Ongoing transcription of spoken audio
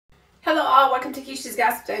Hello all, welcome to KISHA'S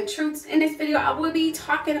Gossip and Truths. In this video, I will be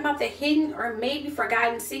talking about the hidden or maybe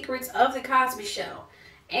forgotten secrets of the Cosby Show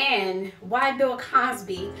and why Bill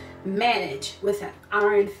Cosby managed with an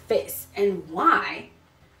iron fist and why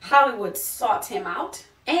Hollywood sought him out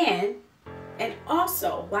and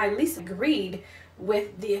also why Lisa agreed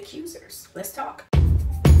with the accusers. Let's talk.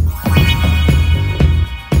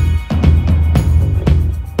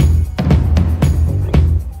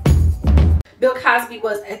 Bill Cosby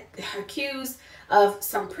was accused of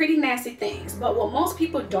some pretty nasty things, but what most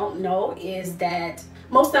people don't know is that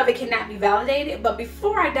most of it cannot be validated. But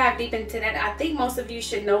before I dive deep into that, I think most of you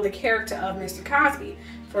should know the character of Mr. Cosby.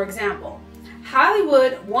 For example,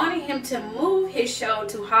 Hollywood wanted him to move his show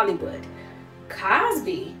to Hollywood.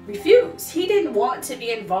 Cosby refused. He didn't want to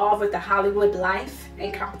be involved with the Hollywood life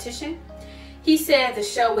and competition. He said the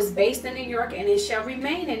show was based in New York and it shall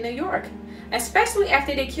remain in New York, especially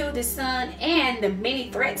after they killed his son and the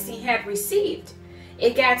many threats he had received.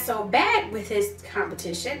 It got so bad with his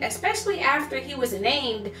competition, especially after he was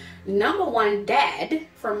named #1 dad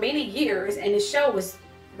for many years and the show was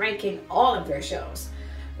ranking all of their shows.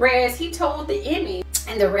 Whereas he told the Emmy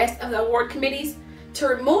and the rest of the award committees to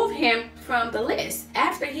remove him from the list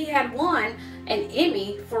after he had won an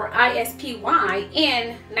Emmy for ISPY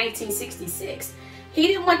in 1966. He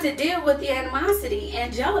didn't want to deal with the animosity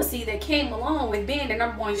and jealousy that came along with being the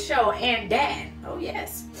 #1 show and dad. Oh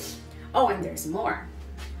yes. Oh, and there's more.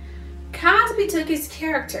 Cosby took his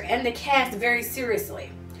character and the cast very seriously.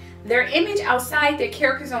 Their image outside their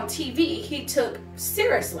characters on TV he took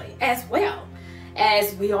seriously as well.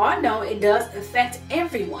 As we all know, it does affect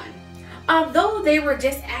everyone. Although they were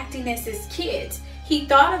just acting as his kids, he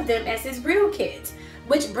thought of them as his real kids,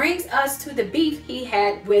 which brings us to the beef he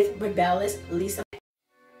had with rebellious Lisa.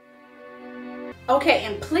 Okay,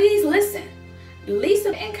 and please listen.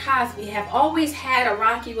 Lisa and Cosby have always had a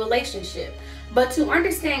rocky relationship, but to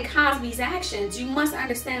understand Cosby's actions, you must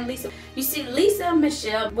understand Lisa. You see, Lisa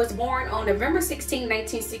Michelle was born on November 16,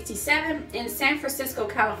 1967 in San Francisco,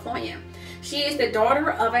 California. She is the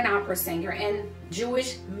daughter of an opera singer and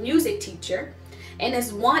Jewish music teacher and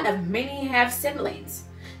is one of many half siblings.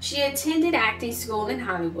 She attended acting school in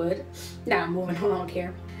Hollywood. Now moving along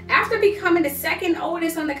here. After becoming the second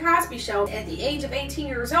oldest on the Cosby Show at the age of 18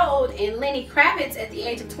 years old and Lenny Kravitz at the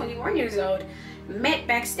age of 21 years old met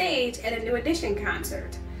backstage at a New Edition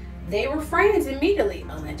concert. They were friends immediately,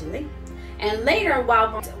 allegedly. And later,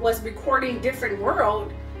 while was recording Different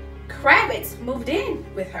World, Kravitz moved in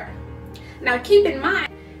with her. Now keep in mind,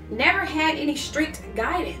 never had any strict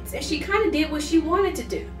guidance and she kind of did what she wanted to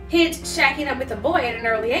do. Hence shacking up with a boy at an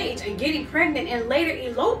early age and getting pregnant and later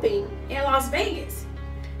eloping in Las Vegas.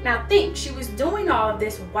 Now think, she was doing all of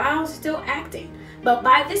this while still acting, but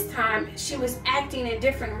by this time she was acting in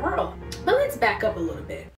Different World. But let's back up a little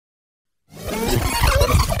bit.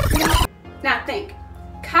 Now think,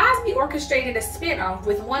 Cosby orchestrated a spinoff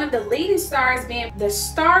with one of the leading stars being the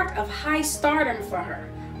start of high stardom for her.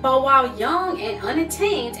 But while young and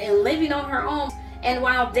unattained and living on her own, and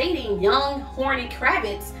while dating young, horny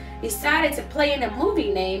Kravitz, decided to play in a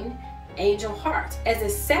movie named Angel Heart as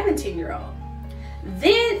a 17-year-old.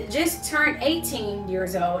 Then just turned 18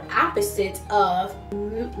 years old, opposite of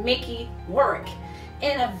Mickey Rourke,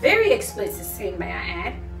 in a very explicit scene, may I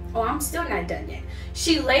add. Oh, I'm still not done yet.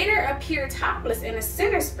 She later appeared topless in a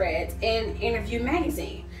center spread in Interview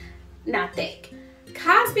magazine. Now think,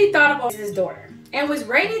 Cosby thought about his daughter and was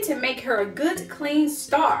ready to make her a good, clean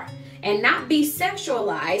star and not be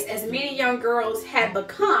sexualized as many young girls had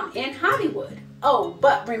become in Hollywood. Oh,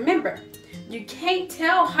 but remember, you can't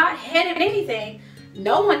tell hot-headed anything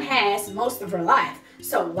no one has most of her life,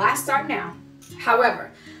 so why start now? However,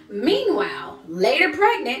 meanwhile, later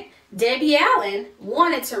pregnant, Debbie Allen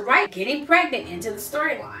wanted to write getting pregnant into the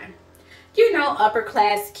storyline. You know, upper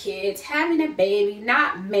class kids having a baby,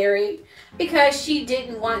 not married, because she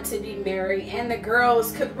didn't want to be married and the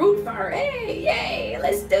girls could root for her. Hey, yay,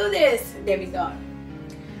 let's do this, Debbie thought.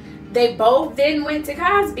 They both then went to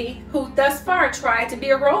Cosby, who thus far tried to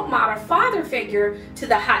be a role model father figure to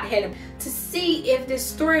the hot-headed, to see if this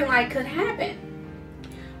storyline could happen.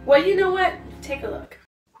 Well, you know what? Take a look.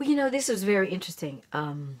 Well, you know, this was very interesting.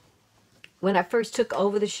 When I first took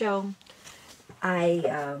over the show,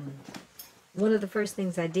 one of the first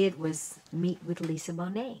things I did was meet with Lisa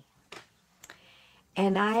Bonet.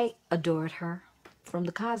 And I adored her from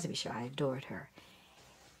the Cosby Show. I adored her.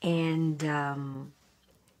 And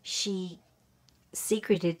she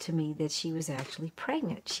secreted to me that she was actually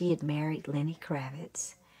pregnant. She had married Lenny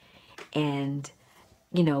Kravitz. And,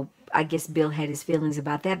 you know, I guess Bill had his feelings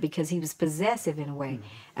about that because he was possessive in a way.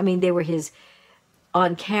 I mean, they were his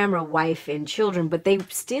on camera wife and children, but they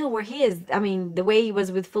still were his. I mean, the way he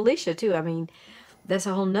was with Felicia too. I mean, that's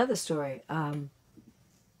a whole nother story.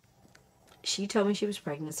 She told me she was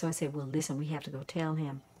pregnant, so I said, well, listen, we have to go tell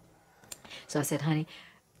him. So I said, honey,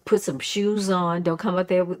 put some shoes on. Don't come up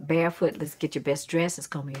there with barefoot. Let's get your best dress. Let's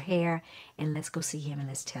comb your hair, and let's go see him, and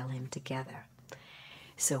let's tell him together.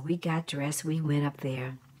 So we got dressed. We went up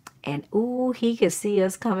there, and ooh, he could see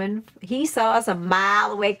us coming. He saw us a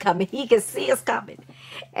mile away coming. He could see us coming,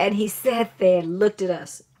 and he sat there and looked at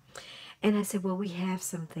us. And I said, well, we have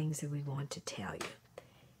some things that we want to tell you.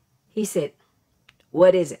 He said,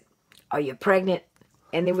 what is it? Are you pregnant?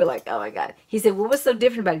 And then we're like, oh my God. He said, well, what's so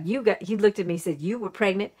different about it? He looked at me and said, you were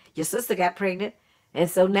pregnant. Your sister got pregnant. And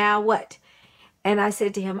so now what? And I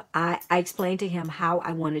said to him, I explained to him how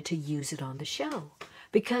I wanted to use it on the show.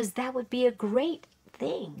 Because that would be a great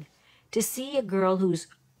thing to see a girl who's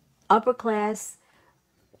upper class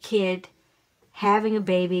kid having a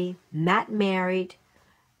baby, not married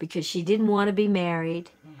because she didn't want to be married.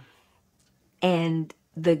 And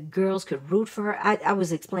the girls could root for her. I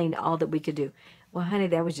was explaining all that we could do. Well, honey,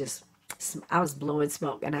 that was just, I was blowing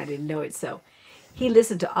smoke and I didn't know it. So he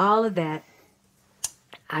listened to all of that.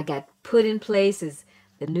 I got put in place as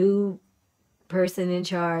the new person in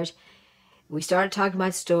charge. We started talking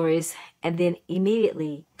about stories. And then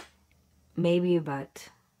immediately, maybe about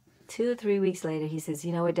 2 or 3 weeks later, he says,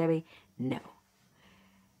 you know what, Debbie? No.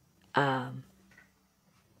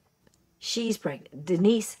 She's pregnant.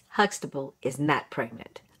 Denise Huxtable is not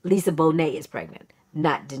pregnant. Lisa Bonet is pregnant,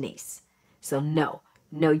 not Denise. So no,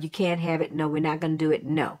 you can't have it. No, we're not going to do it.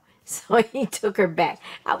 No. So he took her back.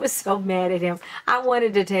 I was so mad at him. I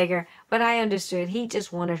wanted to take her, but I understood. He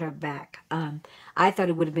just wanted her back. I thought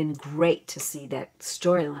it would have been great to see that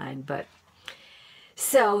storyline, but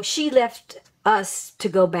so she left us to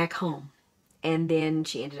go back home. And then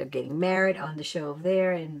she ended up getting married on the show over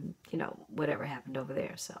there, and, you know, whatever happened over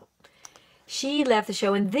there. So she left the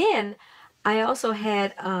show. And then I also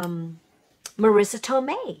had Marissa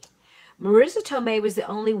Tomei. Marissa Tomei was the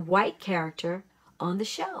only white character on the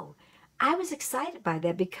show. I was excited by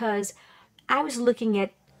that because I was looking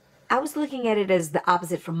at it as the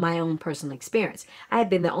opposite from my own personal experience. I had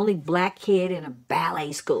been the only black kid in a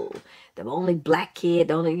ballet school, the only black kid,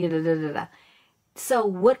 the only So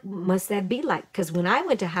what must that be like? Because when I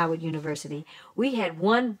went to Howard University, we had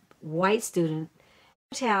one white student,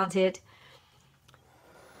 talented,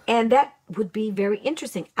 and that would be very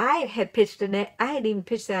interesting. I had even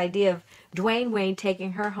pitched the idea of Dwayne Wayne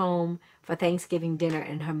taking her home for Thanksgiving dinner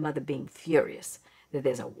and her mother being furious that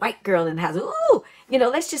there's a white girl in the house. Ooh, you know,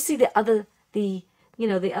 let's just see the other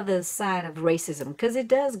side of racism, because it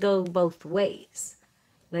does go both ways.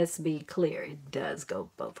 Let's be clear, it does go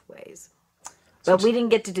both ways. But we didn't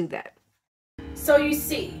get to do that. So you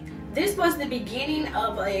see, this was the beginning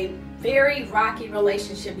of a very rocky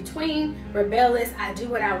relationship between rebellious, I do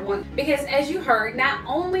what I want. Because as you heard, not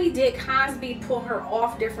only did Cosby pull her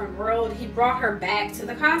off different world, he brought her back to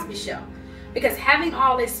the Cosby Show. Because having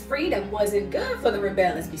all this freedom wasn't good for the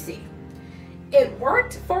rebellious, you see. It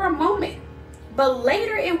worked for a moment, but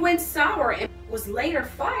later it went sour and was later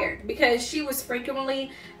fired because she was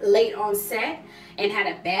frequently late on set and had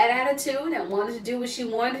a bad attitude and wanted to do what she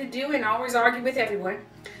wanted to do and always argue with everyone.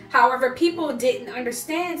 However, people didn't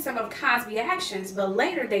understand some of Cosby's actions, but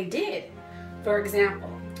later they did. For example,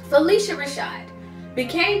 Felicia Rashad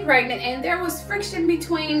became pregnant and there was friction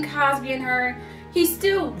between Cosby and her. He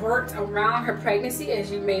still worked around her pregnancy,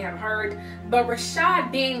 as you may have heard, but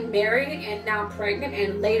Rashad being married and now pregnant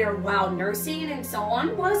and later while nursing and so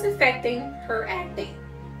on was affecting her acting.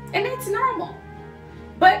 And that's normal,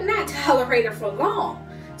 but not tolerated for long.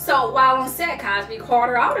 So while on set, Cosby called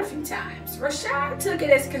her out a few times. Rashad took it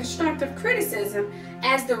as constructive criticism,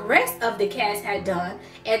 as the rest of the cast had done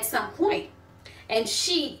at some point. And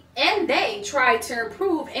she and they tried to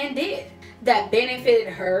improve and did. That benefited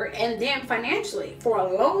her and them financially for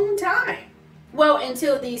a long time. Well,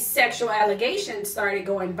 until these sexual allegations started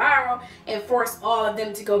going viral and forced all of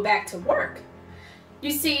them to go back to work. You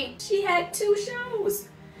see, she had 2 shows.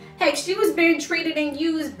 Heck, she was being treated and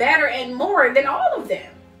used better and more than all of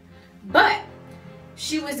them. But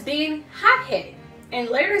she was being hot-headed and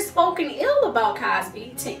later spoken ill about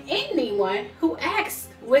Cosby to anyone who asked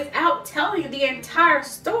without telling the entire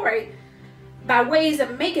story, by ways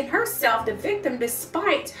of making herself the victim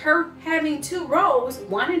despite her having 2 roles,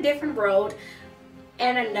 one in different road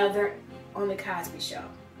and another on the Cosby Show.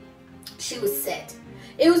 She was set.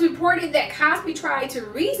 It was reported that Cosby tried to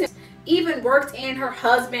reason, even worked in her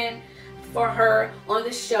husband for her on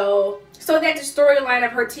the show, so that the storyline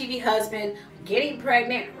of her TV husband getting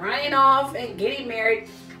pregnant, running off, and getting married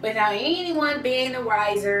without anyone being the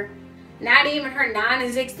wiser, not even her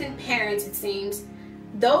non-existent parents, it seems.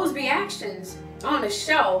 Those reactions on the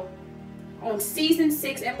show on season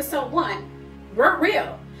 6 episode 1 were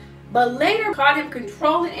real, but later caught him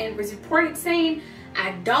controlling and was reported saying,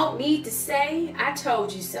 "I don't need to say I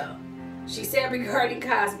told you so," she said regarding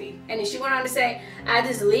Cosby. And then she went on to say, "I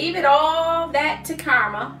just leave it all that to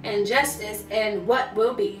karma and justice and what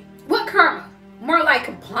will be." What karma? More like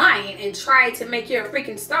complying and trying to make you a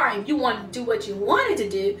freaking star and you want to do what you wanted to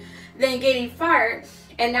do than getting fired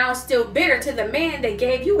and now still bitter to the man that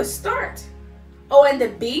gave you a start. Oh, and the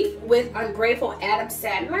beef with ungrateful Adam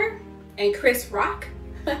Sandler and Chris Rock,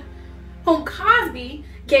 whom Cosby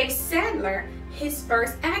gave Sandler his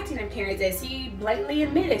first acting appearance, as he blatantly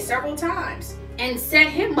admitted several times, and set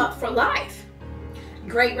him up for life.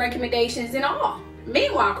 Great recommendations and all.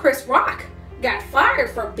 Meanwhile, Chris Rock got fired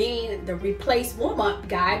for being the replace warm-up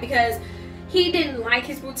guy because he didn't like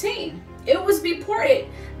his routine. It was reported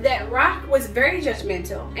that Rock was very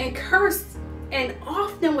judgmental and cursed and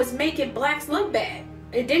often was making blacks look bad.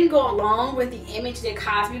 It didn't go along with the image that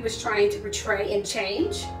Cosby was trying to portray and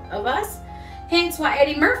change of us. Hence why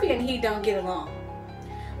Eddie Murphy and he don't get along.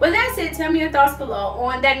 Well, that's it. Tell me your thoughts below.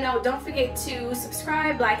 On that note, don't forget to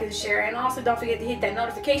subscribe, like, and share. And also don't forget to hit that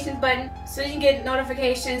notifications button so you can get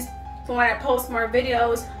notifications for when I post more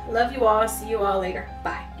videos. Love you all. See you all later.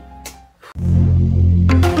 Bye.